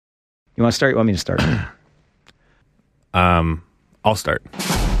You want to start? You want me to start? I'll start.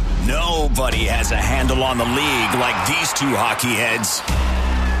 Nobody has a handle on the league like these two hockey heads.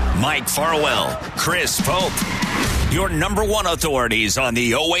 Mike Farwell, Chris Pope, your number one authorities on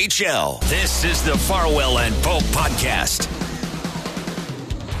the OHL. This is the Farwell and Pope Podcast.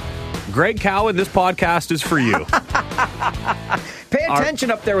 Greg Cowan, this podcast is for you. Pay attention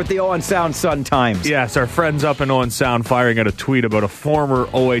up there with the Owen Sound Sun Times. Yes, our friends up in Owen Sound firing out a tweet about a former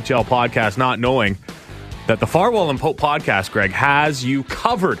OHL podcast, not knowing that the Farwell and Pope podcast, Greg, has you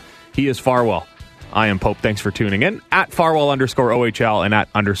covered. He is Farwell. I am Pope. Thanks for tuning in. At Farwell_OHL and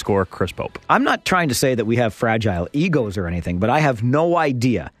at _Chris Pope. I'm not trying to say that we have fragile egos or anything, but I have no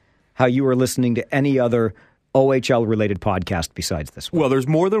idea how you are listening to any other OHL-related podcast besides this one. Well, there's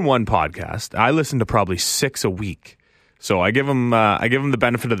more than one podcast. I listen to probably 6 a week. So I give him the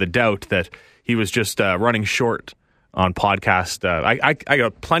benefit of the doubt that he was just running short on podcast. I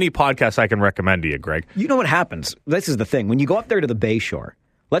got plenty of podcasts I can recommend to you, Greg. You know what happens? This is the thing. When you go up there to the Bay Shore,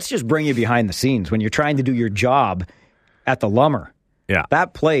 let's just bring you behind the scenes. When you're trying to do your job at the Lumber, yeah,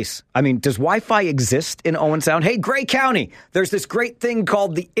 that place, I mean, does Wi-Fi exist in Owen Sound? Hey, Grey County, there's this great thing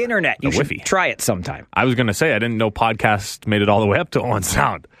called the internet. You should try it sometime. I was going to say, I didn't know podcasts made it all the way up to Owen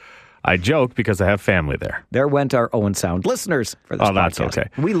Sound. I joke because I have family there. There went our Owen Sound listeners for this podcast. That's okay.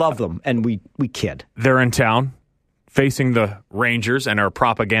 We love them, and we kid. They're in town facing the Rangers and our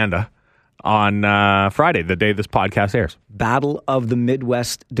propaganda on Friday, the day this podcast airs. Battle of the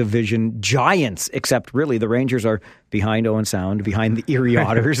Midwest Division Giants, except really the Rangers are behind Owen Sound, behind the Erie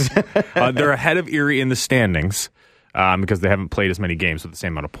Otters. They're ahead of Erie in the standings because they haven't played as many games with the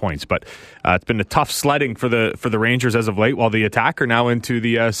same amount of points. But it's been a tough sledding for the Rangers as of late, while the Attack are now into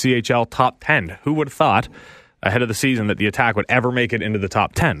the CHL top 10. Who would have thought ahead of the season that the Attack would ever make it into the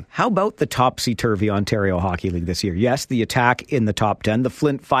top 10? How about the topsy-turvy Ontario Hockey League this year? Yes, the Attack in the top 10, the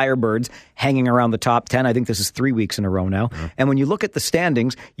Flint Firebirds hanging around the top 10. I think this is 3 weeks in a row now. Mm-hmm. And when you look at the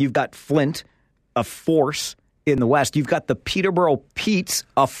standings, you've got Flint, a force in the West. You've got the Peterborough Petes,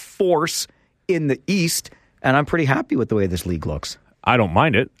 a force in the East. And I'm pretty happy with the way this league looks. I don't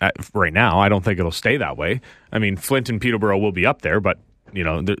mind it right now. I don't think it'll stay that way. I mean, Flint and Peterborough will be up there, but you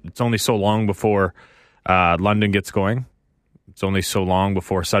know, it's only so long before London gets going. It's only so long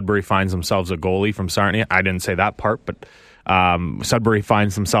before Sudbury finds themselves a goalie from Sarnia. I didn't say that part, but Sudbury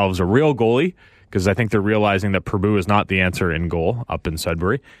finds themselves a real goalie because I think they're realizing that Prabhu is not the answer in goal up in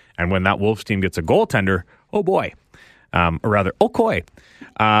Sudbury. And when that Wolves team gets a goaltender, oh boy. Or rather, Kooy.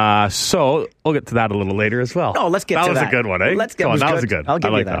 So we'll get to that a little later as well. Oh, let's get to that. That was a good one, eh? Let's get that was good. I'll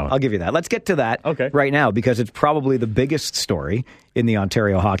give you that. I'll give you that. Let's get to that right now because it's probably the biggest story in the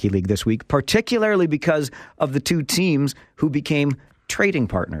Ontario Hockey League this week, particularly because of the two teams who became trading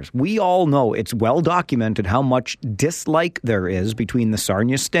partners. We all know it's well documented how much dislike there is between the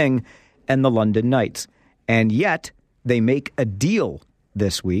Sarnia Sting and the London Knights. And yet they make a deal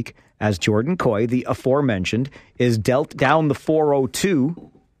this week as Jordan Kooy, the aforementioned, is dealt down the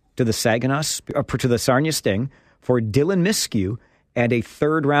 402 to the to the Sarnia Sting for Dylan Miskew and a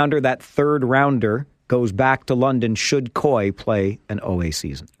third rounder. That third rounder goes back to London should Kooy play an OA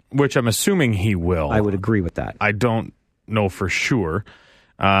season. Which I'm assuming he will. I would agree with that. I don't know for sure.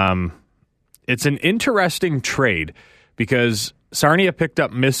 It's an interesting trade because Sarnia picked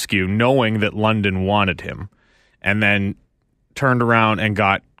up Miskew knowing that London wanted him and then turned around and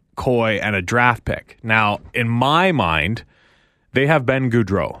got Kooy and a draft pick. Now, in my mind, they have Ben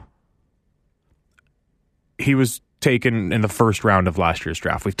Gaudreau. He was taken in the first round of last year's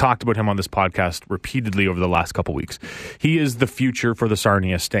draft. We've talked about him on this podcast repeatedly over the last couple weeks. He is the future for the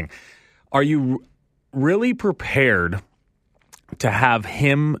Sarnia Sting. Are you really prepared to have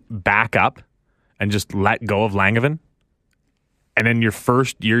him back up and just let go of Langevin? And then your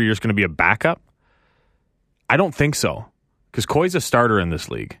first year, you're just going to be a backup? I don't think so. Because Kooy's a starter in this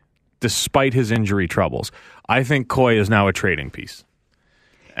league, despite his injury troubles. I think Kooy is now a trading piece.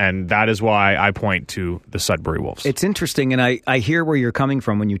 And that is why I point to the Sudbury Wolves. It's interesting, and I hear where you're coming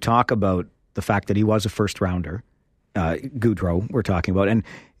from when you talk about the fact that he was a first-rounder, Gaudreau we're talking about. And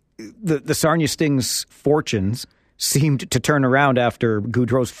the Sarnia Sting's fortunes seemed to turn around after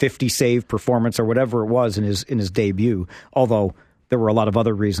Gaudreau's 50-save performance or whatever it was in his debut, although there were a lot of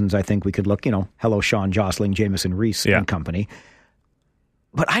other reasons I think we could look, hello, Sean Jostling, Jameson Reese and company.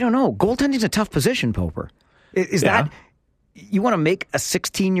 But I don't know. Goaltending's a tough position, Poper. Is that, you want to make a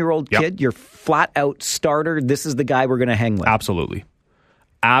 16-year-old kid your flat-out starter? This is the guy we're going to hang with. Absolutely.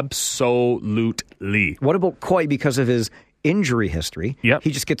 Absolutely. What about Kooy because of his injury history? Yep.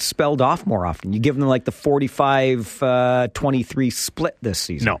 He just gets spelled off more often. You give him like the 45-23 split this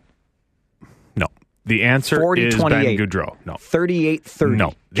season. No. The answer 40, is 28. Ben Gaudreau. No. 38-30.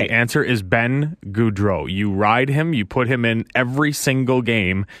 No. The answer is Ben Gaudreau. You ride him, you put him in every single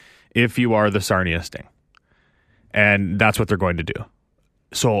game if you are the Sarnia Sting. And that's what they're going to do.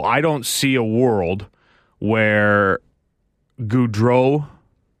 So I don't see a world where Gaudreau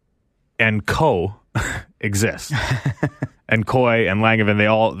and Co exist. And Kooy and Langevin,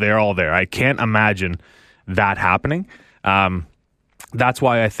 they're all there. I can't imagine that happening. That's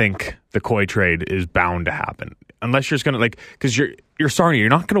why I think the Kooy trade is bound to happen. Unless you're just going to, because you're Sarnia, you're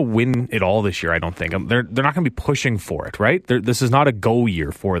not going to win it all this year, I don't think. They're not going to be pushing for it, right? This is not a go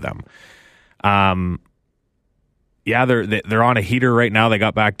year for them. Yeah, they're on a heater right now. They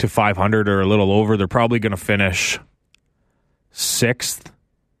got back to 500 or a little over. They're probably going to finish 6th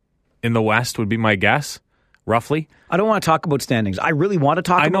in the West would be my guess, roughly. I don't want to talk about standings. I really want to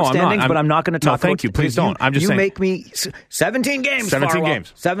talk about standings, but I'm not going to talk about... No, thank you. Please don't. I'm just saying... You make me... 17 games, 17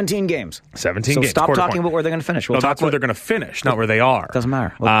 games. 17 games. 17 so games. stop talking about where they're going to finish. No, that's where they're going to finish, not where they are. Doesn't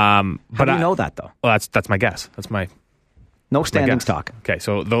matter. How do you know that, though? Well, that's my guess. That's my... No standings talk. Okay,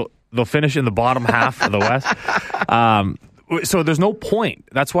 so they'll finish in the bottom half of the West. So there's no point.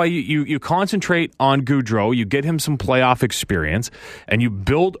 That's why you concentrate on Gaudreau, you get him some playoff experience, and you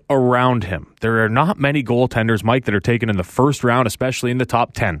build around him. There are not many goaltenders, Mike, that are taken in the first round, especially in the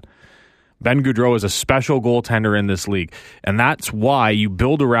top 10. Ben Gaudreau is a special goaltender in this league, and that's why you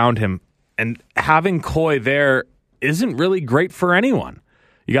build around him. And having Kooy there isn't really great for anyone.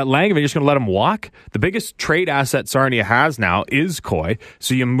 You got Langevin, you're just going to let him walk? The biggest trade asset Sarnia has now is Kooy,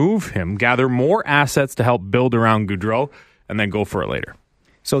 so you move him, gather more assets to help build around Gaudreau, and then go for it later.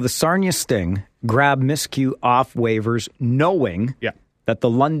 So the Sarnia Sting grab Miskew off waivers knowing that the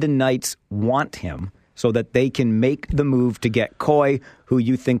London Knights want him so that they can make the move to get Kooy, who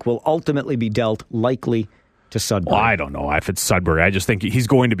you think will ultimately be dealt likely to Sudbury. Well, I don't know if it's Sudbury. I just think he's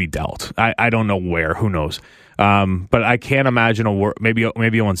going to be dealt. I don't know where. Who knows? But I can't imagine a world, maybe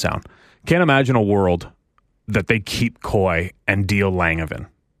Owen Sound. Can't imagine a world that they keep Kooy and deal Langevin.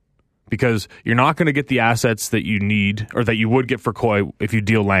 Because you're not going to get the assets that you need or that you would get for Kooy if you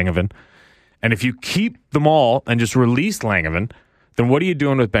deal Langevin. And if you keep them all and just release Langevin, then what are you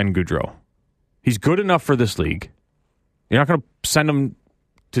doing with Ben Gaudreau? He's good enough for this league. You're not going to send him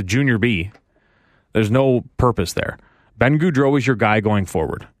to Junior B. There's no purpose there. Ben Gaudreau is your guy going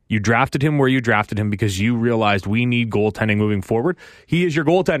forward. You drafted him where you drafted him because you realized we need goaltending moving forward. He is your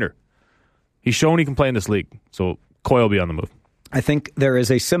goaltender. He's shown he can play in this league. So Kooy will be on the move. I think there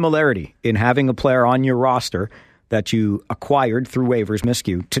is a similarity in having a player on your roster that you acquired through waivers,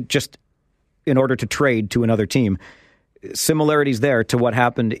 Miskew, to just in order to trade to another team. Similarities there to what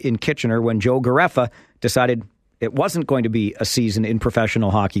happened in Kitchener when Joe Gareffa decided it wasn't going to be a season in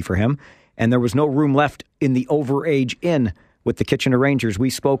professional hockey for him, and there was no room left in the overage inn with the Kitchener Rangers. We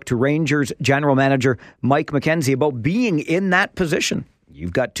spoke to Rangers general manager Mike McKenzie about being in that position.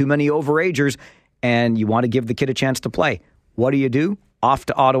 You've got too many overagers, and you want to give the kid a chance to play. What do? Off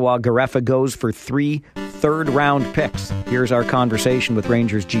to Ottawa, Gareffa goes for 3 third-round picks. Here's our conversation with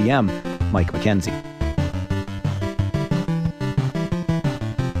Rangers GM, Mike McKenzie.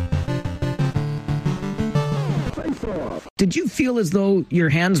 Did you feel as though your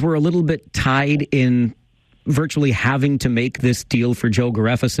hands were a little bit tied in virtually having to make this deal for Joe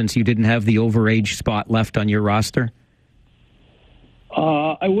Gareffa since you didn't have the overage spot left on your roster?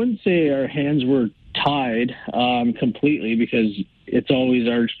 I wouldn't say our hands were tied completely because it's always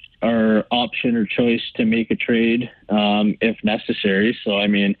our option or choice to make a trade if necessary. So, I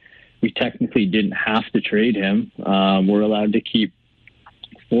mean, we technically didn't have to trade him. We're allowed to keep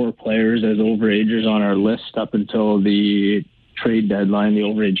 4 players as overagers on our list up until the trade deadline, the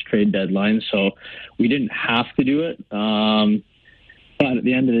overage trade deadline. So we didn't have to do it. But at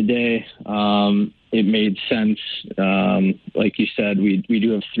the end of the day, it made sense. Like you said, we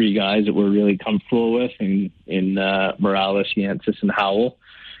do have 3 guys that we're really comfortable with in Morales, Yancey, and Howell.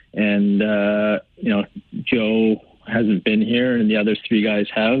 And, Joe hasn't been here and the other 3 guys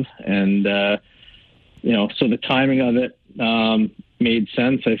have. And, so the timing of it made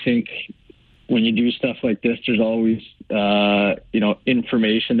sense. I think when you do stuff like this, there's always,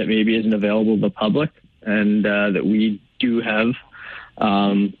 information that maybe isn't available to the public and that we do have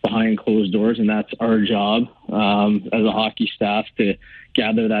behind closed doors, and that's our job as a hockey staff to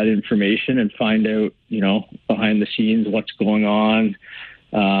gather that information and find out, behind the scenes what's going on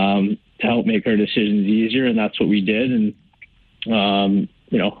to help make our decisions easier, and that's what we did. And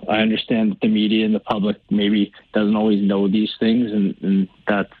I understand that the media and the public maybe doesn't always know these things, and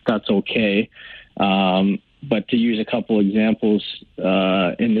that's okay. But to use a couple examples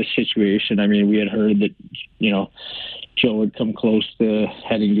in this situation, I mean, we had heard that, Joe had come close to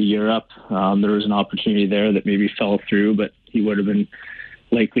heading to Europe. There was an opportunity there that maybe fell through, but he would have been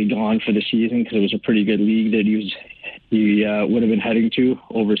likely gone for the season because it was a pretty good league that he would have been heading to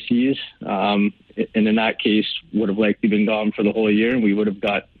overseas. And in that case, would have likely been gone for the whole year, and we would have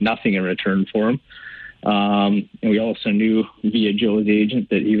got nothing in return for him. And we also knew via Joe's agent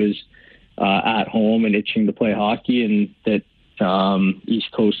that he was at home and itching to play hockey, and that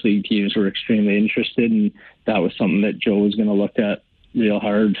East Coast League teams were extremely interested, and that was something that Joe was going to look at real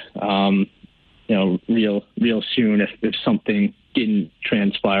hard, real soon if something didn't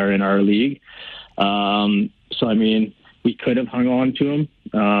transpire in our league. So, I mean, we could have hung on to him,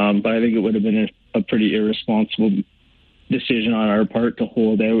 but I think it would have been a pretty irresponsible decision on our part to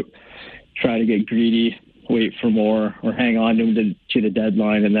hold out, try to get greedy, wait for more, or hang on to him to the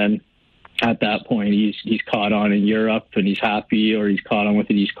deadline, and then at that point he's caught on in Europe and he's happy, or he's caught on with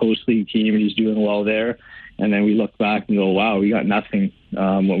an East Coast League team and he's doing well there. And then we look back and go, wow, we got nothing.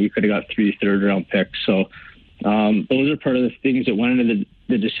 When we could have got 3 third-round picks. So those are part of the things that went into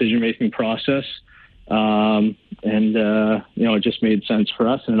the decision-making process. It just made sense for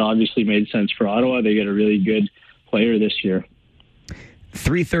us, and it obviously made sense for Ottawa. They get a really good player this year.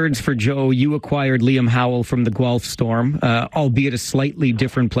 3/3 for Joe. You acquired Liam Howell from the Guelph Storm, albeit a slightly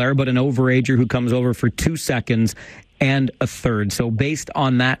different player, but an overager who comes over for 2 seconds and a third. So based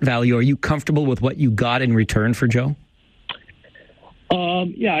on that value, are you comfortable with what you got in return for Joe?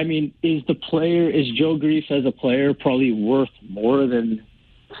 Yeah, I mean, is Joe Grief as a player probably worth more than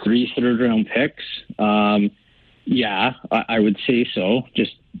 3 third-round picks? Yeah, I would say so,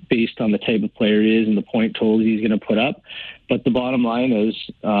 just based on the type of player he is and the point totals he's going to put up. But the bottom line is,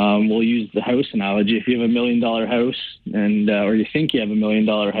 we'll use the house analogy. If you have $1 million house, or you think you have $1 million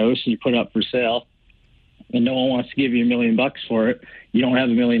house, and you put it up for sale, and no one wants to give you $1 million for it, you don't have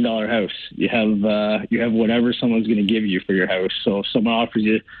 $1 million house. You have whatever someone's going to give you for your house. So if someone offers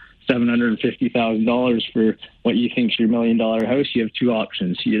you $750,000 for what you think is your $1 million house, you have 2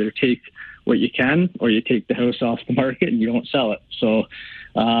 options. You either take what you can, or you take the house off the market and you don't sell it. So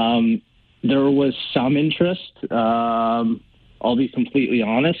there was some interest. I'll be completely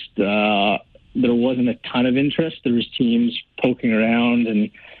honest. There wasn't a ton of interest. There was teams poking around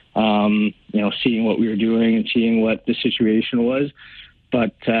and seeing what we were doing and seeing what the situation was.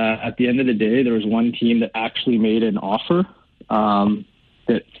 But at the end of the day, there was one team that actually made an offer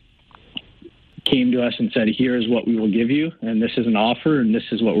that came to us and said, here's what we will give you, and this is an offer, and this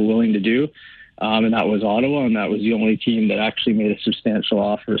is what we're willing to do. And that was Ottawa, and that was the only team that actually made a substantial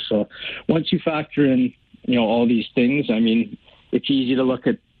offer. So once you factor in, all these things, I mean, it's easy to look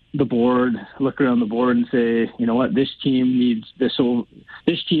at the board, look around the board and say, you know what, this team needs this.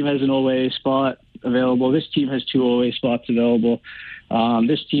 This team has an OA spot available. This team has 2 OA spots available.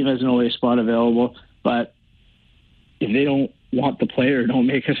 This team has an OA spot available. But if they don't want the player, don't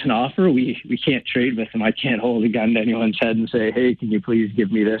make us an offer, we can't trade with them. I can't hold a gun to anyone's head and say, hey, can you please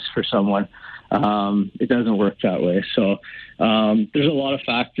give me this for someone? It doesn't work that way. So there's a lot of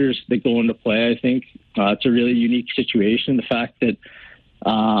factors that go into play, I think. It's a really unique situation. The fact that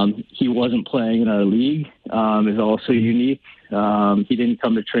he wasn't playing in our league is also unique. He didn't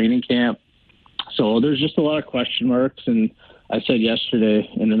come to training camp. So there's just a lot of question marks, and I said yesterday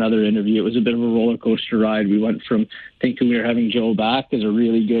in another interview, it was a bit of a roller coaster ride. We went from thinking we were having Joe back as a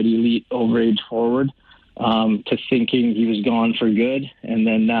really good elite overage forward to thinking he was gone for good. And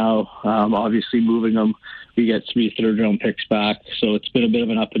then now, obviously moving him, we get 3 third-round picks back. So it's been a bit of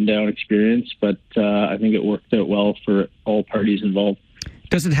an up and down experience, but I think it worked out well for all parties involved.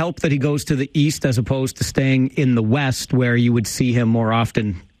 Does it help that he goes to the East as opposed to staying in the West, where you would see him more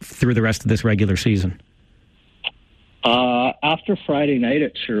often through the rest of this regular season? After Friday night,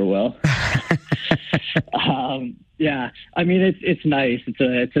 it sure will. Yeah, I mean, it's nice.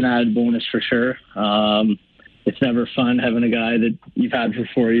 It's an added bonus for sure. It's never fun having a guy that you've had for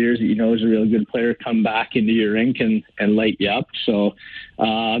 4 years that you know is a really good player come back into your rink and light you up. So,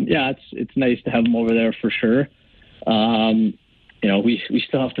 yeah, it's nice to have him over there for sure. We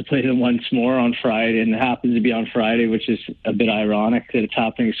still have to play them once more on Friday, and it happens to be on Friday, which is a bit ironic that it's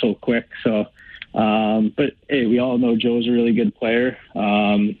happening so quick. So, but hey, we all know Joe's a really good player.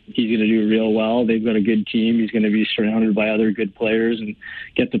 He's going to do real well. They've got a good team. He's going to be surrounded by other good players and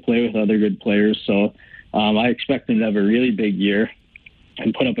get to play with other good players. So, I expect him to have a really big year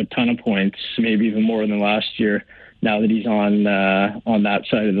and put up a ton of points, maybe even more than last year, now that he's on that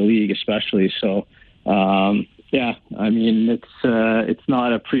side of the league, especially. So, yeah, I mean, it's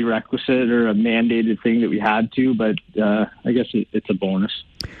not a prerequisite or a mandated thing that we had to, but I guess it's a bonus.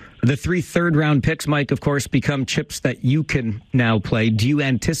 The 3 third-round picks, Mike, of course, become chips that you can now play. Do you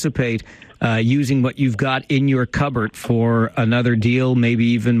anticipate using what you've got in your cupboard for another deal, maybe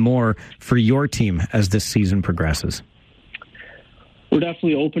even more for your team as this season progresses? We're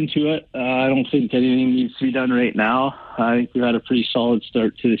definitely open to it. I don't think anything needs to be done right now. I think we've had a pretty solid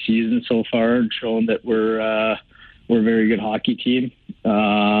start to the season so far and shown that we're a very good hockey team.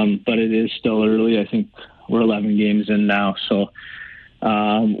 But it is still early. I think we're 11 games in now. So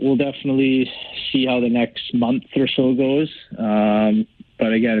we'll definitely see how the next month or so goes.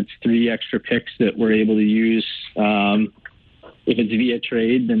 But again, it's 3 extra picks that we're able to use. If it's via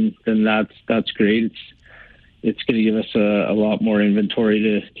trade, then that's great. It's going to give us a lot more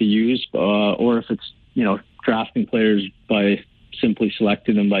inventory to use, or if it's drafting players by simply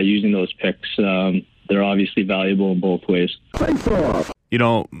selecting them by using those picks, they're obviously valuable in both ways.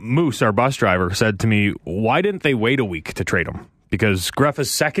 Moose, our bus driver, said to me, "Why didn't they wait a week to trade him?" Because Greffa's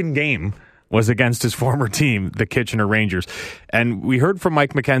second game was against his former team, the Kitchener Rangers, and we heard from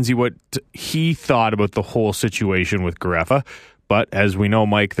Mike McKenzie what he thought about the whole situation with Greffa. But as we know,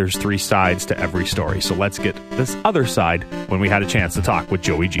 Mike, there's 3 sides to every story. So let's get this other side when we had a chance to talk with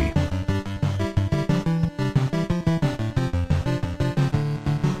Joey G.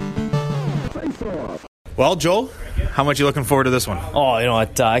 Well, Joel, how much are you looking forward to this one? Oh, you know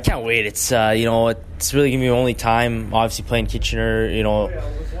what? I can't wait. It's it's really gonna be my only time, obviously playing Kitchener.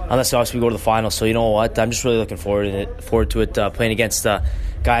 Unless obviously we go to the finals. So you know what? I'm just really looking forward to it. Playing against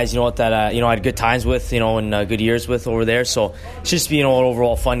guys, that I had good times with, and good years with over there. So it's just an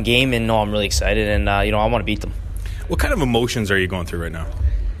overall fun game, and I'm really excited, and I want to beat them. What kind of emotions are you going through right now?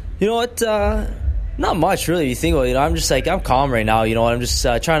 You know what? Not much, really. You think, I'm just I'm calm right now. I'm just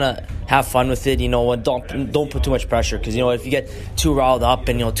trying to have fun with it. Don't put too much pressure, because if you get too riled up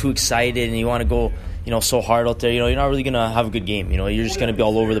and too excited and you want to go so hard out there, you're not really going to have a good game. You're just going to be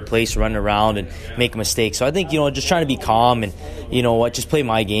all over the place, running around and make mistakes. So I think, just trying to be calm and, just play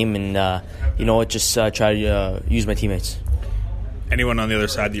my game and, just try to use my teammates. Anyone on the other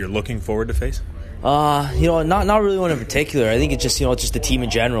side that you're looking forward to face? Not really one in particular. I think it's just the team in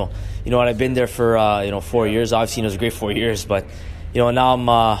general. I've been there for, 4 years. Obviously, it was a great 4 years, but, now I'm,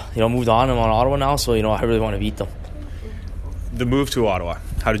 moved on. I'm on Ottawa now, so, I really want to beat them. The move to Ottawa,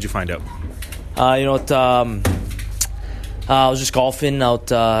 how did you find out? I was just golfing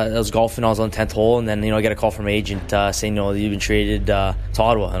out. I was on the 10th hole, and then I get a call from my agent saying you've been traded to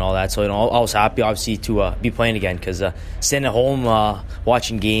Ottawa and all that. So I was happy, obviously, to be playing again, because staying at home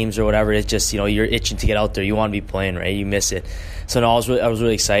watching games or whatever, it's just you're itching to get out there. You want to be playing, right? You miss it. So I was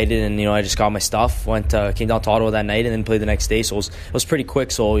really excited, and I just got my stuff, came down to Ottawa that night, and then played the next day. So it was pretty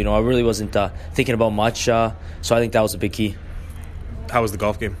quick. So I really wasn't thinking about much. So I think that was a big key. How was the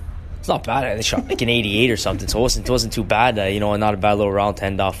golf game? It's not bad. I shot an 88 or something, so it wasn't too bad. And not a bad little round to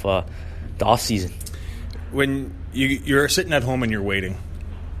end off the off season. When you're sitting at home and you're waiting,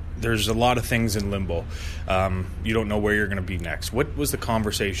 there's a lot of things in limbo. You don't know where you're going to be next. What was the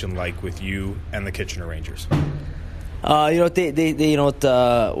conversation like with you and the Kitchener Rangers? What I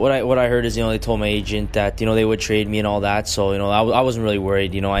heard is they told my agent that they would trade me and all that. So I wasn't really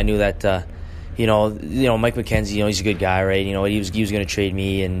worried. I knew that. Mike McKenzie, he's a good guy, right? He was going to trade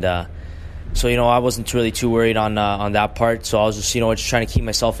me, and so I wasn't really too worried on that part. So I was just just trying to keep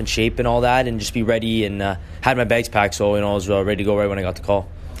myself in shape and all that, and just be ready, and had my bags packed, so I was ready to go right when I got the call.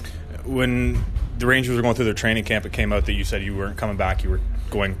 When the Rangers were going through their training camp, it came out that you said you weren't coming back, you were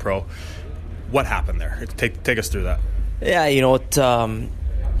going pro. What happened there? Take us through that. Yeah,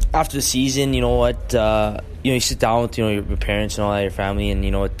 after the season, you sit down with your parents and all that, your family, and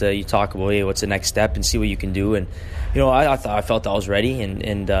you talk about, hey, what's the next step, and see what you can do. And I felt I was ready,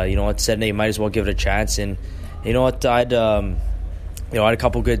 and said, hey, might as well give it a chance. And I had a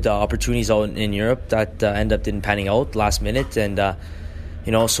couple good opportunities out in Europe that ended up didn't panning out last minute, and and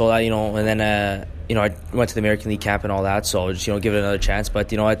then I went to the American League camp and all that, so just give it another chance.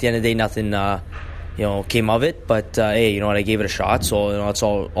 But at the end of the day, nothing came of it, but hey, I gave it a shot, so that's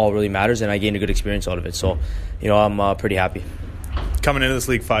all really matters, and I gained a good experience out of it. So, I'm pretty happy. Coming into this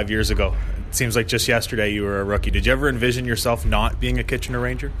league 5 years ago, it seems like just yesterday you were a rookie. Did you ever envision yourself not being a Kitchener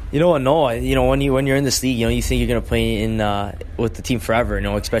Ranger? No. When you're in this league, you think you're going to play in with the team forever.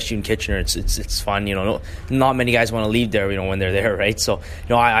 Especially in Kitchener, it's fun. Not many guys want to leave there. When they're there, right? So,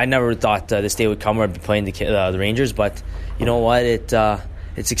 I never thought this day would come where I'd be playing the Rangers, but you know what?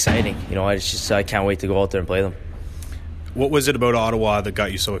 It's exciting. I can't wait to go out there and play them. What was it about Ottawa that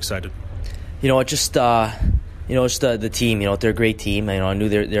got you so excited? Just the team. They're a great team. I knew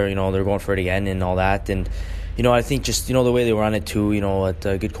they're going for it again and all that. And I think just, the way they run it too, at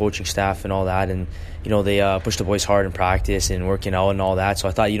good coaching staff and all that. And, they push the boys hard in practice and working out and all that. So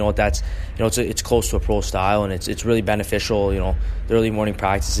I thought, that's, it's close to a pro style, and it's really beneficial. The early morning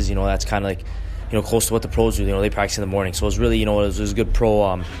practices, that's kind of like, close to what the pros do. They practice in the morning. So it was really, it was a good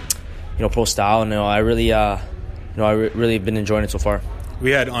pro, pro style. And, I really, I really have been enjoying it so far. We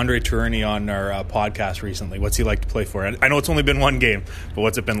had Andre Tourigny on our podcast recently. What's he like to play for? I know it's only been one game, but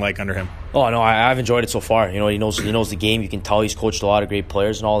what's it been like under him? Oh, no, I've enjoyed it so far. He knows the game. You can tell he's coached a lot of great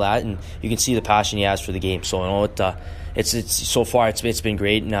players and all that, and you can see the passion he has for the game. So, it's so far it's been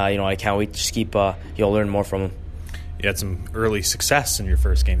great, and I can't wait to just keep learn more from him. You had some early success in your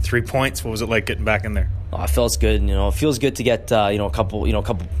first game. 3 points. What was it like getting back in there? Oh, it feels good. It feels good to get a couple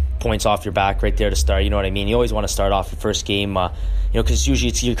points off your back right there to start. You know what I mean? You always want to start off your first game, because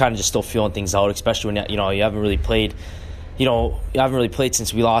usually you're kind of just still feeling things out, especially when you haven't really played. You haven't really played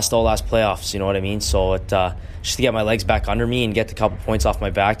since we lost all last playoffs. You know what I mean? So just to get my legs back under me and get a couple points off my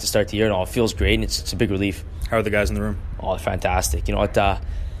back to start the year, it feels great, and it's a big relief. How are the guys in the room? Oh, fantastic.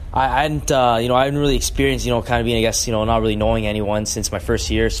 I hadn't really experienced, kind of being, I guess, not really knowing anyone since my first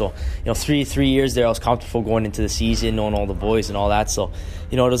year. So, 3 years there, I was comfortable going into the season, knowing all the boys and all that. So,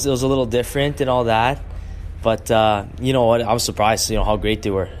 it was a little different and all that. But, I was surprised, how great they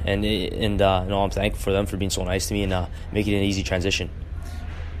were. And I'm thankful for them for being so nice to me and making it an easy transition.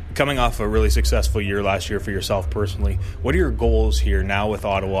 Coming off a really successful year last year for yourself personally, what are your goals here now with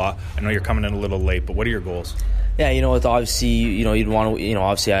Ottawa? I know you're coming in a little late, but what are your goals? Yeah, obviously, you'd want to,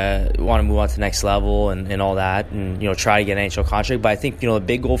 obviously I want to move on to the next level and all that, and, try to get an NHL contract. But I think, the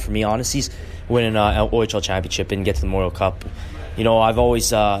big goal for me, honestly, is winning an OHL championship and get to the Memorial Cup. I've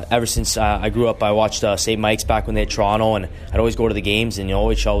always, ever since I grew up, I watched St. Mike's back when they had Toronto, and I'd always go to the games, and,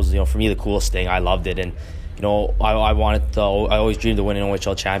 OHL was, for me, the coolest thing. I loved it, and, I always dreamed of winning an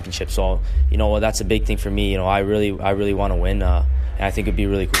OHL championship. So, that's a big thing for me. I really want to win, and I think it'd be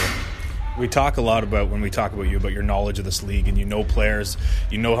really cool. We talk a lot about, when we talk about you, about your knowledge of this league, and players,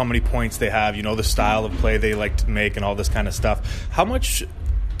 how many points they have, the style of play they like to make and all this kind of stuff. How much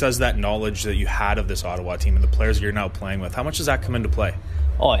does that knowledge that you had of this Ottawa team and the players you're now playing with, how much does that come into play?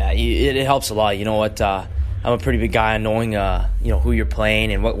 Oh, yeah, it helps a lot. I'm a pretty big guy on knowing, who you're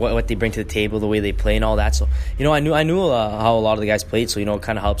playing and what they bring to the table, the way they play and all that. So, I knew how a lot of the guys played, so, it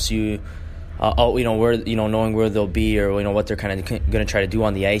kind of helps you where, knowing where they'll be or, what they're kind of going to try to do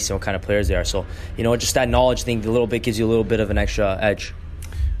on the ice and what kind of players they are. So, just that knowledge thing, a little bit gives you a little bit of an extra edge.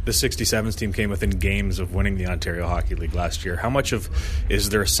 The 67s team came within games of winning the Ontario Hockey League last year. How much is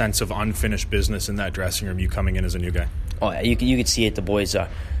there a sense of unfinished business in that dressing room, you coming in as a new guy? Oh, yeah, you could see it. The boys are,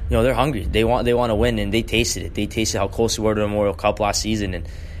 they're hungry. They want to win, and they tasted it. They tasted how close we were to the Memorial Cup last season,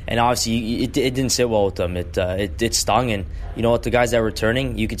 and obviously it didn't sit well with them. It stung, and the guys that were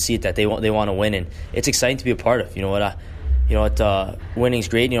returning, you could see it that they want to win, and it's exciting to be a part of. Winning's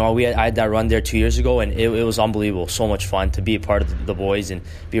great. I had that run there 2 years ago, and it was unbelievable. So much fun to be a part of the boys and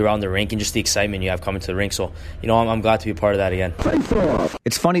be around the rink, and just the excitement you have coming to the rink. So, I'm glad to be a part of that again.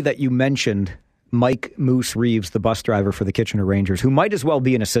 It's funny that you mentioned Mike Moose Reeves, the bus driver for the Kitchener Rangers, who might as well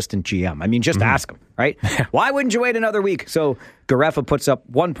be an assistant GM. I mean, just ask him, right? Why wouldn't you wait another week? So Garefa puts up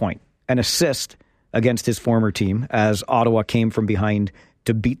 1 point, an assist against his former team as Ottawa came from behind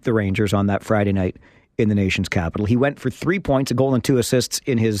to beat the Rangers on that Friday night in the nation's capital. He went for 3 points, a goal and 2 assists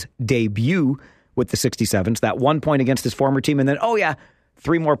in his debut with the 67s. That 1 point against his former team, and then,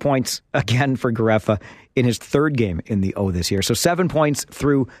 3 more points again for Garefa in his third game in the O this year. So 7 points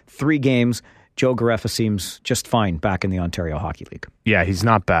through 3 games. Joe Garefa seems just fine back in the Ontario Hockey League. Yeah, he's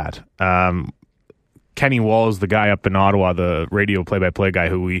not bad. Kenny Walls, the guy up in Ottawa, the radio play-by-play guy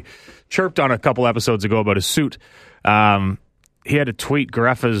who we chirped on a couple episodes ago about his suit, he had a tweet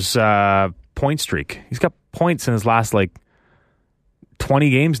Garefa's point streak. He's got points in his last 20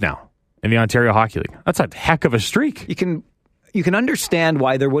 games now in the Ontario Hockey League. That's a heck of a streak. You can understand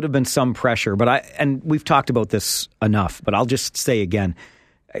why there would have been some pressure, and we've talked about this enough, but I'll just say again,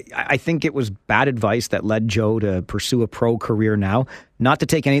 I think it was bad advice that led Joe to pursue a pro career now, not to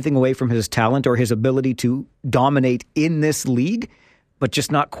take anything away from his talent or his ability to dominate in this league, but just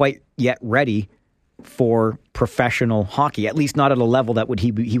not quite yet ready for professional hockey, at least not at a level that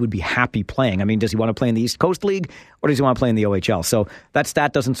he would be happy playing. I mean, does he want to play in the East Coast League or does he want to play in the OHL? So that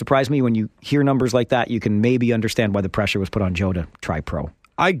stat doesn't surprise me. When you hear numbers like that, you can maybe understand why the pressure was put on Joe to try pro.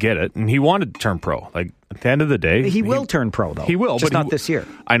 I get it, and he wanted to turn pro. At the end of the day, he will turn pro, though. He will, just but not this year.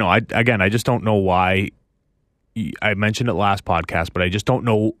 I know. I just don't know why. I mentioned it last podcast, but I just don't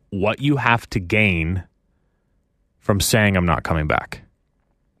know what you have to gain from saying I'm not coming back.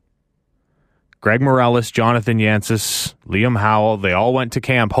 Greg Morellis, Jonathan Yancis, Liam Howell, they all went to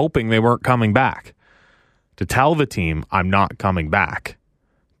camp hoping they weren't coming back. to tell the team, I'm not coming back,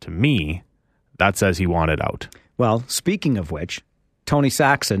 to me, that says he wanted out. Well, speaking of which, Tony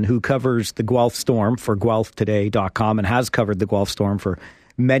Saxon, who covers the Guelph Storm for GuelphToday.com and has covered the Guelph Storm for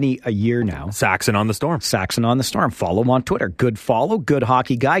many a year now. Saxon on the Storm. Saxon on the Storm. Follow him on Twitter. Good follow. Good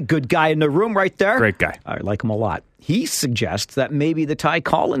hockey guy. Good guy in the room right there. Great guy. I like him a lot. He suggests that maybe the Ty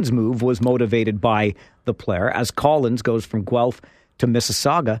Collins move was motivated by the player, as Collins goes from Guelph to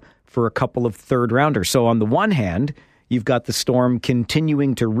Mississauga for a couple of third-rounders. So on the one hand, you've got the Storm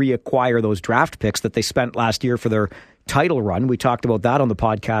continuing to reacquire those draft picks that they spent last year for their title run. We talked about that on the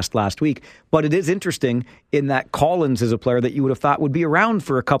podcast last week. But it is interesting in that Collins is a player that you would have thought would be around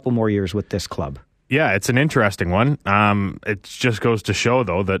for a couple more years with this club. Yeah, it's an interesting one. It just goes to show,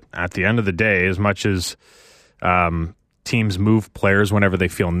 though, that at the end of the day, as much as teams move players whenever they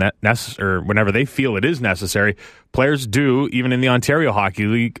feel whenever they feel it is necessary, players do, even in the Ontario Hockey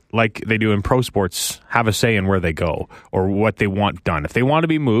League, like they do in pro sports, have a say in where they go or what they want done. If they want to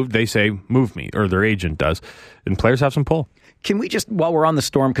be moved, they say, move me, or their agent does. And players have some pull. Can we just, while we're on the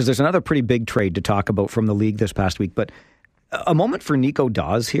Storm, because there's another pretty big trade to talk about from the league this past week, but a moment for Nico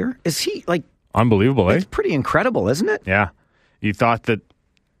Dawes here. Is he, like... Unbelievable, It's pretty incredible, isn't it? Yeah. You thought that...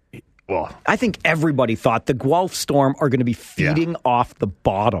 Well, I think everybody thought the Guelph Storm are going to be feeding off the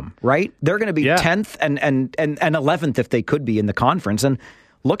bottom, right? They're going to be 10th and 11th if they could be in the conference. And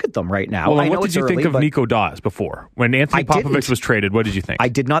look at them right now. Well, what did you think of Nico Dawes before? When Anthony Popovich was traded, what did you think? I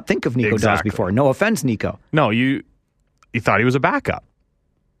did not think of Nico Dawes before. No offense, Nico. No, you thought he was a backup,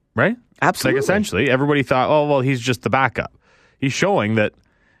 right? Absolutely. Like, essentially, everybody thought, oh, well, he's just the backup. He's showing that,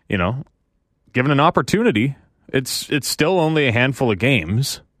 given an opportunity, it's still only a handful of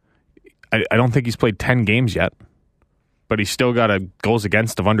games. I don't think he's played 10 games yet, but he's still got a goals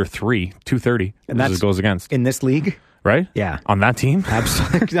against of under 230. And that's his goals against. In this league? Right? Yeah. On that team?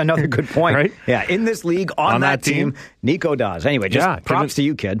 Absolutely. Another good point. Right? Yeah. In this league, on that team, Nico Dawes. Anyway, just props to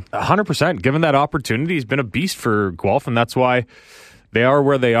you, kid. 100%. Given that opportunity, he's been a beast for Guelph, and that's why they are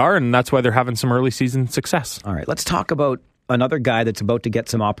where they are, and that's why they're having some early season success. All right. Let's talk about another guy that's about to get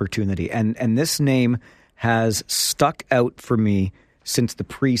some opportunity. And this name has stuck out for me since the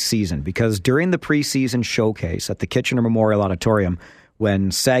preseason, because during the preseason showcase at the Kitchener Memorial Auditorium,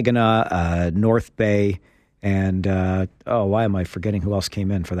 when Saginaw, North Bay, and why am I forgetting who else came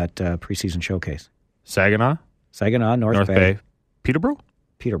in for that preseason showcase? Saginaw, North Bay,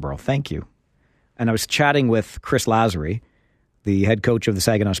 Peterborough. Thank you. And I was chatting with Chris Lazary, the head coach of the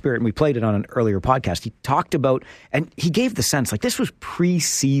Saginaw Spirit, and we played it on an earlier podcast. He talked about, and he gave the sense like this was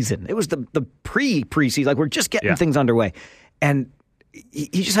preseason. It was the preseason, like we're just getting things underway, and he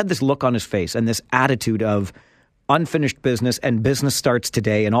just had this look on his face and this attitude of unfinished business and business starts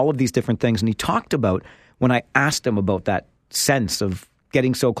today and all of these different things. And he talked about, when I asked him about that sense of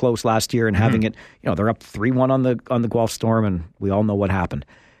getting so close last year and having it, they're up 3-1 on the Guelph Storm, and we all know what happened.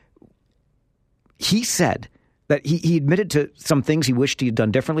 He said that he admitted to some things he wished he had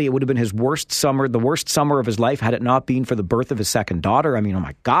done differently. It would have been his worst summer, the worst summer of his life, had it not been for the birth of his second daughter. I mean, oh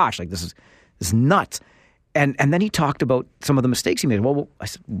my gosh, like this is nuts. And then he talked about some of the mistakes he made. Well, I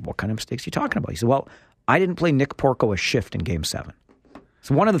said, what kind of mistakes are you talking about? He said, well, I didn't play Nick Porco a shift in Game 7.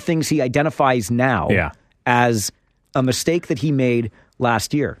 So one of the things he identifies now as a mistake that he made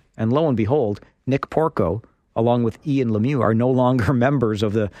last year. And lo and behold, Nick Porco, along with Ian Lemieux, are no longer members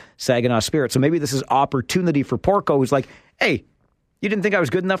of the Saginaw Spirit. So maybe this is opportunity for Porco, who's like, hey, you didn't think I was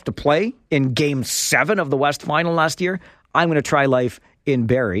good enough to play in Game 7 of the West Final last year? I'm going to try life in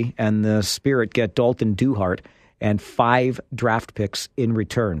Barrie, and the Spirit get Dalton Duhart and 5 draft picks in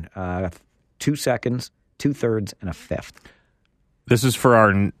return. 2 seconds, 2 thirds, and a 5th. This is for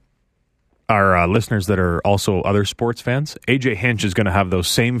our listeners that are also other sports fans. AJ Hinch is going to have those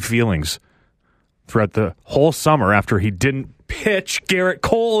same feelings throughout the whole summer after he didn't pitch Garrett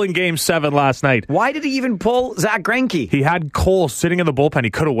Cole in Game 7 last night. Why did he even pull Zach Greinke? He had Cole sitting in the bullpen. He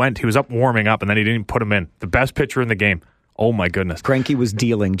could have went. He was up warming up, and then he didn't put him in. The best pitcher in the game. Oh, my goodness. Greinke was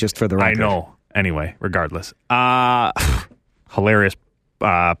dealing, just for the record. I know. Anyway, regardless. Hilarious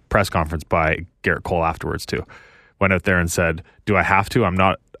press conference by Garrett Cole afterwards, too. Went out there and said, do I have to? I'm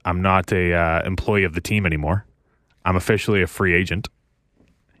not a employee of the team anymore. I'm officially a free agent.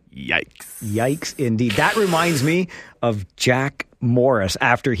 Yikes. Yikes, indeed. That reminds me of Jack Morris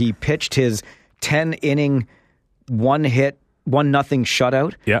after he pitched his 10-inning, 1-hit, 1-0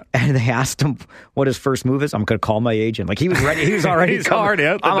 shutout. Yeah. And they asked him what his first move is. I'm going to call my agent. Like, he was ready. He was already He's already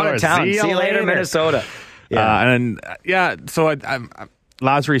out the door. I'm out of town. See you later, Minnesota. Yeah. So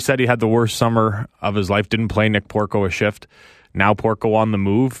Lazary said he had the worst summer of his life. Didn't play Nick Porco a shift. Now Porco on the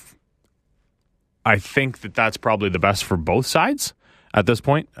move. I think that's probably the best for both sides. at this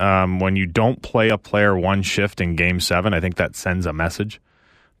point. When you don't play a player one shift in Game 7, I think that sends a message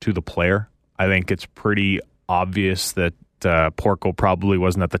to the player. I think it's pretty obvious that Porco probably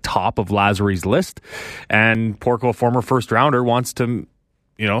wasn't at the top of Lazary's list, and Porco, a former first-rounder, wants to,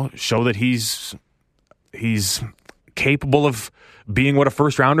 show that he's capable of being what a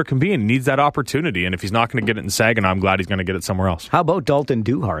first-rounder can be and needs that opportunity. And if he's not going to get it in Saginaw, I'm glad he's going to get it somewhere else. How about Dalton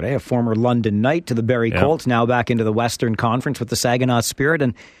Duhart, a former London Knight to the Barrie Colts, now back into the Western Conference with the Saginaw Spirit?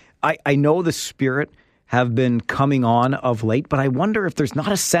 And I know the Spirit have been coming on of late, but I wonder if there's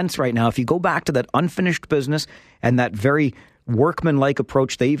not a sense right now, if you go back to that unfinished business and that very workman-like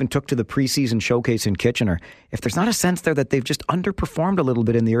approach they even took to the preseason showcase in Kitchener, if there's not a sense there that they've just underperformed a little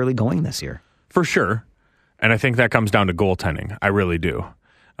bit in the early going this year. For sure. And I think that comes down to goaltending. I really do.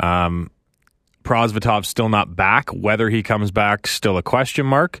 Prosvetov's still not back. Whether he comes back, still a question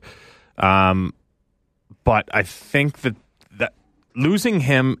mark. But I think that losing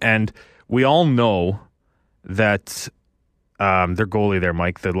him, and we all know that their goalie there,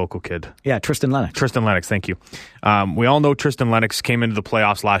 Mike, the local kid. Yeah, Tristan Lennox. Tristan Lennox, thank you. We all know Tristan Lennox came into the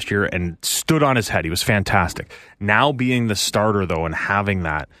playoffs last year and stood on his head. He was fantastic. Now being the starter, though, and having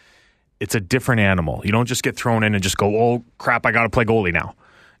that, it's a different animal. You don't just get thrown in and just go, oh, crap, I got to play goalie now.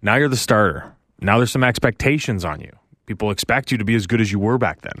 Now you're the starter. Now there's some expectations on you. People expect you to be as good as you were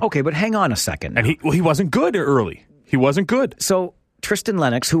back then. Okay, but hang on a second. And he wasn't good early. He wasn't good. So Tristan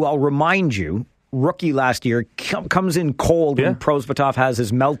Lennox, who I'll remind you, rookie last year, comes in cold when Prosvetov has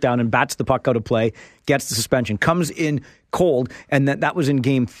his meltdown and bats the puck out of play, gets the suspension, comes in cold, and that was in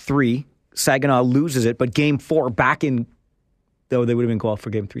Game 3. Saginaw loses it, but Game 4 back in... Though they would have been called for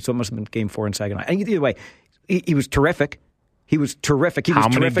Game 3, so it must have been Game 4 in Saginaw. And either way, he was terrific. He was terrific. How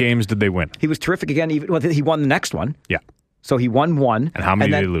many games did they win? He was terrific again. He won the next one. Yeah. So he won one. And how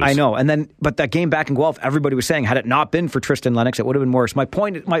many did they lose? I know. But that game back in Guelph, everybody was saying, had it not been for Tristan Lennox, it would have been worse. My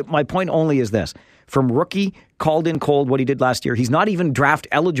point only is this. From rookie, called in cold, what he did last year, he's not even draft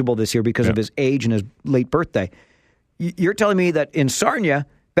eligible this year because of his age and his late birthday. You're telling me that in Sarnia,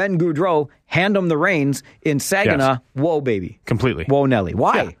 Ben Gaudreau, hand him the reins. In Saginaw, whoa, baby. Completely. Whoa, Nelly.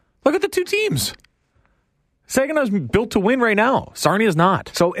 Why? Yeah. Look at the two teams. Saginaw's built to win right now. Sarnia's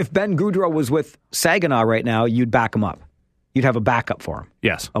not. So if Ben Gaudreau was with Saginaw right now, you'd back him up. You'd have a backup for him.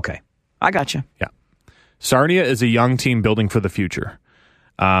 Yes. Okay. I got you. Yeah. Sarnia is a young team building for the future.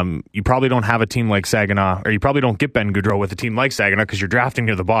 You probably don't have a team like Saginaw, or you probably don't get Ben Gaudreau with a team like Saginaw because you're drafting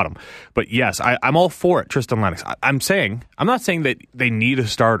near the bottom. But yes, I'm all for it, Tristan Lennox. I'm not saying that they need a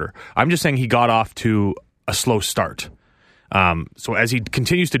starter. I'm just saying he got off to a slow start. So as he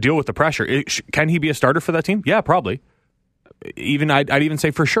continues to deal with the pressure, can he be a starter for that team? Yeah, probably. I'd even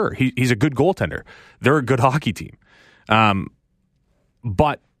say for sure. He's a good goaltender. They're a good hockey team.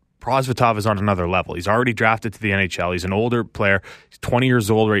 But Prosvetov is on another level. He's already drafted to the NHL. He's an older player. He's 20 years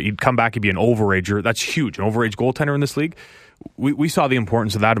old. Right? He'd come back and be an overager. That's huge. An overage goaltender in this league. We saw the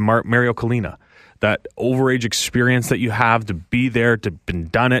importance of that in Mario Kalina. That overage experience that you have, to be there, to been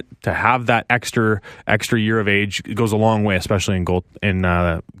done it, to have that extra year of age, it goes a long way, especially in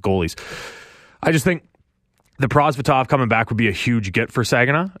goalies. I just think the Prosvetov coming back would be a huge get for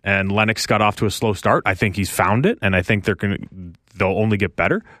Saginaw, and Lennox got off to a slow start. I think he's found it, and I think they'll only get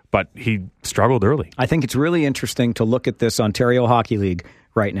better, but he struggled early. I think it's really interesting to look at this Ontario Hockey League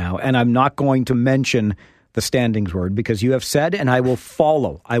right now, and I'm not going to mention the standings word because you have said, and I will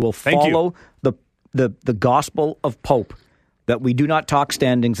follow. I will follow the gospel of Pope that we do not talk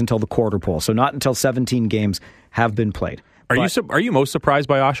standings until the quarter pole, so not until 17 games have been played. Are you most surprised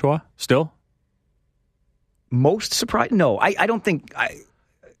by Oshawa still? Most surprised? No, I don't think.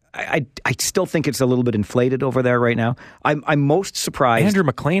 I still think it's a little bit inflated over there right now. I'm most surprised. Andrew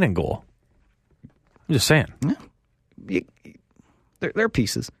McLean in goal. I'm just saying. Yeah. They're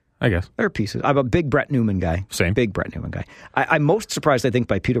pieces. I guess. They're pieces. I'm a big Brett Newman guy. Same. Big Brett Newman guy. I'm most surprised, I think,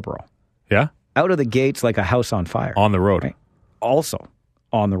 by Peterborough. Yeah? Out of the gates like a house on fire. On the road. Right? Also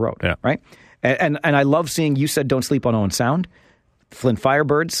on the road. Yeah. Right? And I love seeing, you said don't sleep on Owen Sound. Flint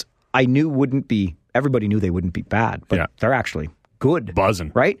Firebirds, I knew wouldn't be, everybody knew they wouldn't be bad, but they're actually good.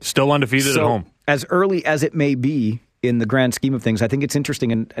 Buzzing. Right? Still undefeated at home. As early as it may be in the grand scheme of things, I think it's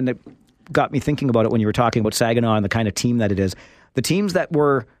interesting, and it got me thinking about it when you were talking about Saginaw and the kind of team that it is. The teams that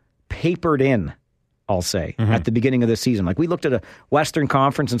were papered in, I'll say, at the beginning of this season. Like we looked at a Western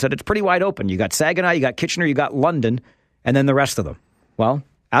Conference and said it's pretty wide open. You got Saginaw, you got Kitchener, you got London, and then the rest of them. Well,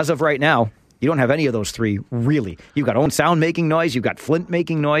 as of right now, you don't have any of those three, really. You've got Owen Sound making noise. You've got Flint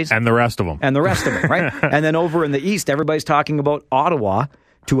making noise. And the rest of them. Right? And then over in the East, everybody's talking about Ottawa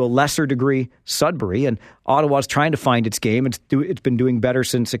to a lesser degree, Sudbury. And Ottawa's trying to find its game. It's been doing better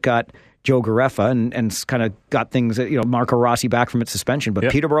since it got Joe Gareffa and kind of got things, Marco Rossi back from its suspension. But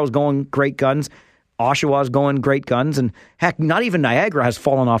Peterborough's going great guns. Oshawa's going great guns. And heck, not even Niagara has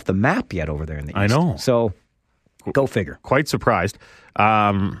fallen off the map yet over there in the East. I know. So go figure. Quite surprised.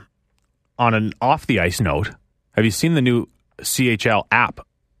 On an off-the-ice note, have you seen the new CHL app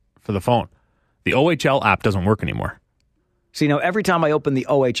for the phone? The OHL app doesn't work anymore. So, every time I open the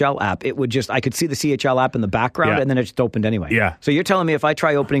OHL app, I could see the CHL app in the background, and then it just opened anyway. Yeah. So you're telling me if I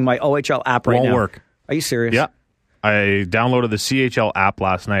try opening my OHL app right now... Won't work. Are you serious? Yeah. I downloaded the CHL app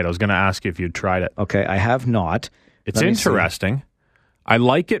last night. I was going to ask you if you'd tried it. Okay, I have not. It's interesting. I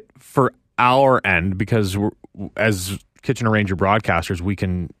like it for our end because as Kitchener Ranger broadcasters,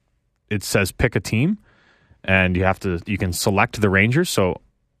 it says pick a team, and you can select the Rangers, so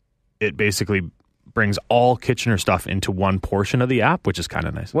it basically brings all Kitchener stuff into one portion of the app, which is kind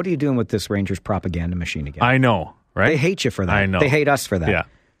of nice. What are you doing with this Rangers propaganda machine again? I know, right? They hate you for that. I know. They hate us for that. Yeah.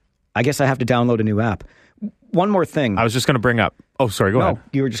 I guess I have to download a new app. One more thing. I was just going to bring up... Oh, sorry, go ahead.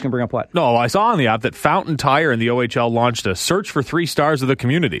 You were just going to bring up what? No, I saw on the app that Fountain Tire and the OHL launched a search for 3 stars of the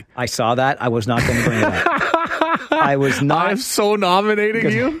community. I saw that. I was not going to bring it up. I was not... I'm so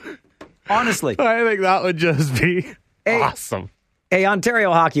nominating you. Honestly. I think that would just be awesome. Hey,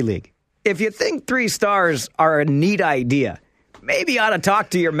 Ontario Hockey League, if you think 3 stars are a neat idea, maybe you ought to talk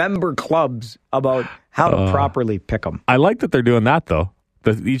to your member clubs about how to properly pick them. I like that they're doing that, though.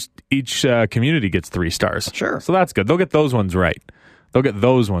 Each community gets 3 stars. Sure. So that's good. They'll get those ones right.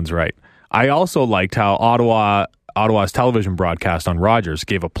 I also liked how Ottawa's television broadcast on Rogers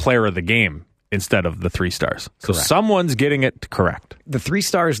gave a player of the game instead of the 3 stars. So someone's getting it correct. The 3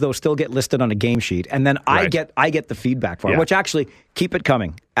 stars, though, still get listed on a game sheet, and then I get the feedback for it, which actually, keep it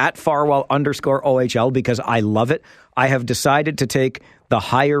coming, at Farwell_OHL, because I love it. I have decided to take the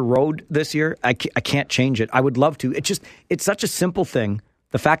higher road this year. I can't change it. I would love to. It's such a simple thing.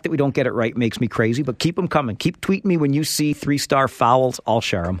 The fact that we don't get it right makes me crazy, but keep them coming. Keep tweeting me when you see 3-star fouls. I'll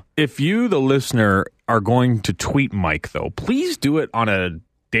share them. If you, the listener, are going to tweet Mike, though, please do it on a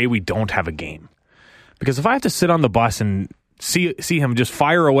day we don't have a game. Because if I have to sit on the bus and see him just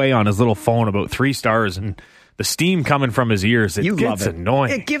fire away on his little phone about 3 stars and the steam coming from his ears, it gets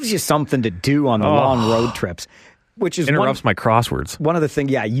annoying. It gives you something to do on the long road trips. Which is interrupts my crosswords. One of the things,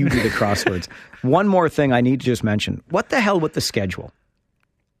 you do the crosswords. One more thing I need to just mention. What the hell with the schedule?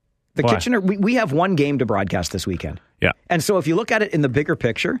 Kitchener, we have one game to broadcast this weekend. Yeah. And so if you look at it in the bigger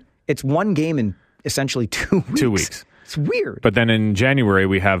picture, it's one game in essentially 2 weeks. 2 weeks. It's weird. But then in January,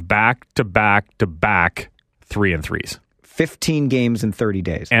 we have back-to-back-to-back 3-3s. 15 games in 30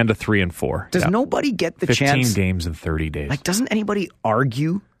 days. And a 3-4. Does nobody get the 15 chance? 15 games in 30 days. Doesn't anybody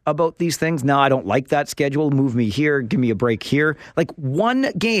argue about these things? No, I don't like that schedule. Move me here. Give me a break here.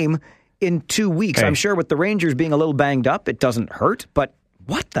 One game in 2 weeks. Hey. I'm sure with the Rangers being a little banged up, it doesn't hurt, but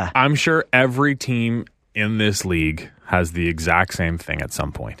what the? I'm sure every team in this league has the exact same thing at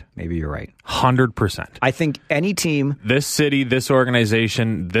some point. Maybe you're right. 100%. I think any team... This city, this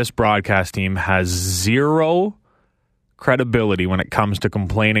organization, this broadcast team has zero credibility when it comes to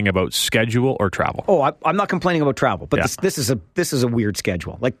complaining about schedule or travel. Oh, I'm not complaining about travel, but this is a weird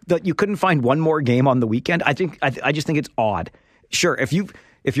schedule. You couldn't find one more game on the weekend. I just think it's odd. Sure, if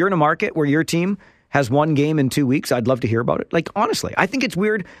you're in a market where your team has one game in 2 weeks, I'd love to hear about it. Honestly, I think it's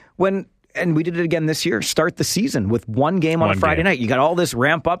weird when, and we did it again this year, start the season with one game on a Friday night. You got all this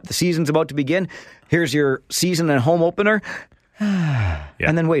ramp up. The season's about to begin. Here's your season and home opener.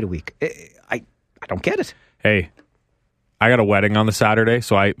 And then wait a week. I don't get it. Hey, I got a wedding on the Saturday,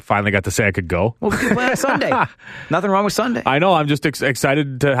 so I finally got to say I could go. Well, we can play on Sunday. Nothing wrong with Sunday. I know. I'm just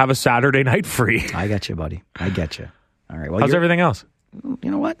excited to have a Saturday night free. I get you, buddy. I get you. All right. Well, how's everything else? You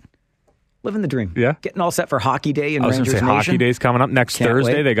know what? Living the dream. Yeah. Getting all set for Hockey Day in Rangers Nation. I was going to say, Hockey Day's coming up next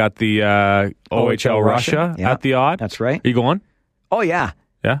Thursday. Wait. They got the OHL Russia at the Odd. That's right. Are you going? Oh, yeah.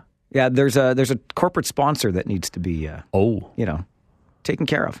 Yeah? Yeah, there's a corporate sponsor that needs to be, taken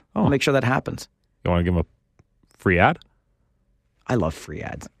care of. I'll make sure that happens. You want to give them a free ad? I love free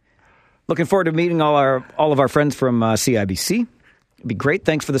ads. Looking forward to meeting all of our friends from CIBC. It'd be great.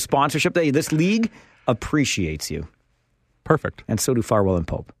 Thanks for the sponsorship. This league appreciates you. Perfect. And so do Farwell and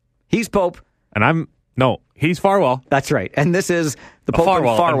Pope. He's Pope. And he's Farwell. That's right. And this is the Pope and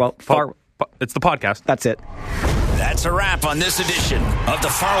Farwell. It's the podcast. That's it. That's a wrap on this edition of the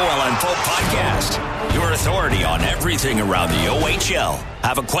Farwell and Pope podcast. Your authority on everything around the OHL.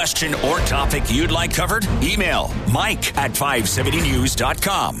 Have a question or topic you'd like covered? Email Mike at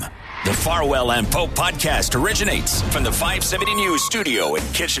 570news.com. The Farwell and Pope podcast originates from the 570 News studio in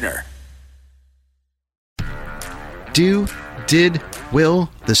Kitchener. Do, did, Will,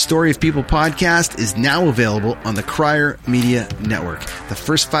 the Story of People podcast is now available on the Crier Media Network. The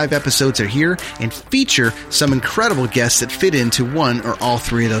first 5 episodes are here and feature some incredible guests that fit into one or all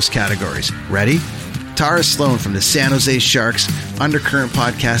 3 of those categories. Ready? Tara Sloan from the San Jose Sharks Undercurrent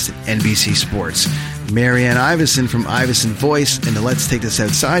podcast at NBC Sports. Marianne Iveson from Iveson Voice and the Let's Take This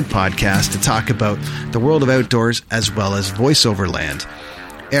Outside podcast to talk about the world of outdoors as well as voiceover land.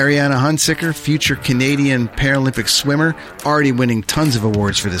 Ariana Hunsicker, future Canadian Paralympic swimmer, already winning tons of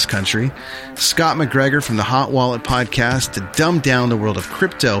awards for this country. Scott McGregor from the Hot Wallet podcast to dumb down the world of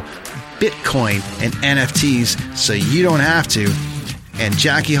crypto, Bitcoin, and NFTs so you don't have to. And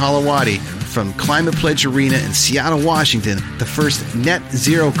Jackie Holowati from Climate Pledge Arena in Seattle, Washington, the first net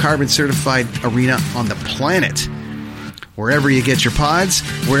zero carbon certified arena on the planet. Wherever you get your pods,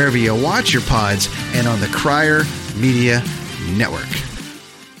 wherever you watch your pods, and on the Crier Media Network.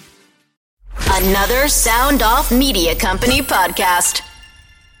 Another Sound Off Media Company podcast.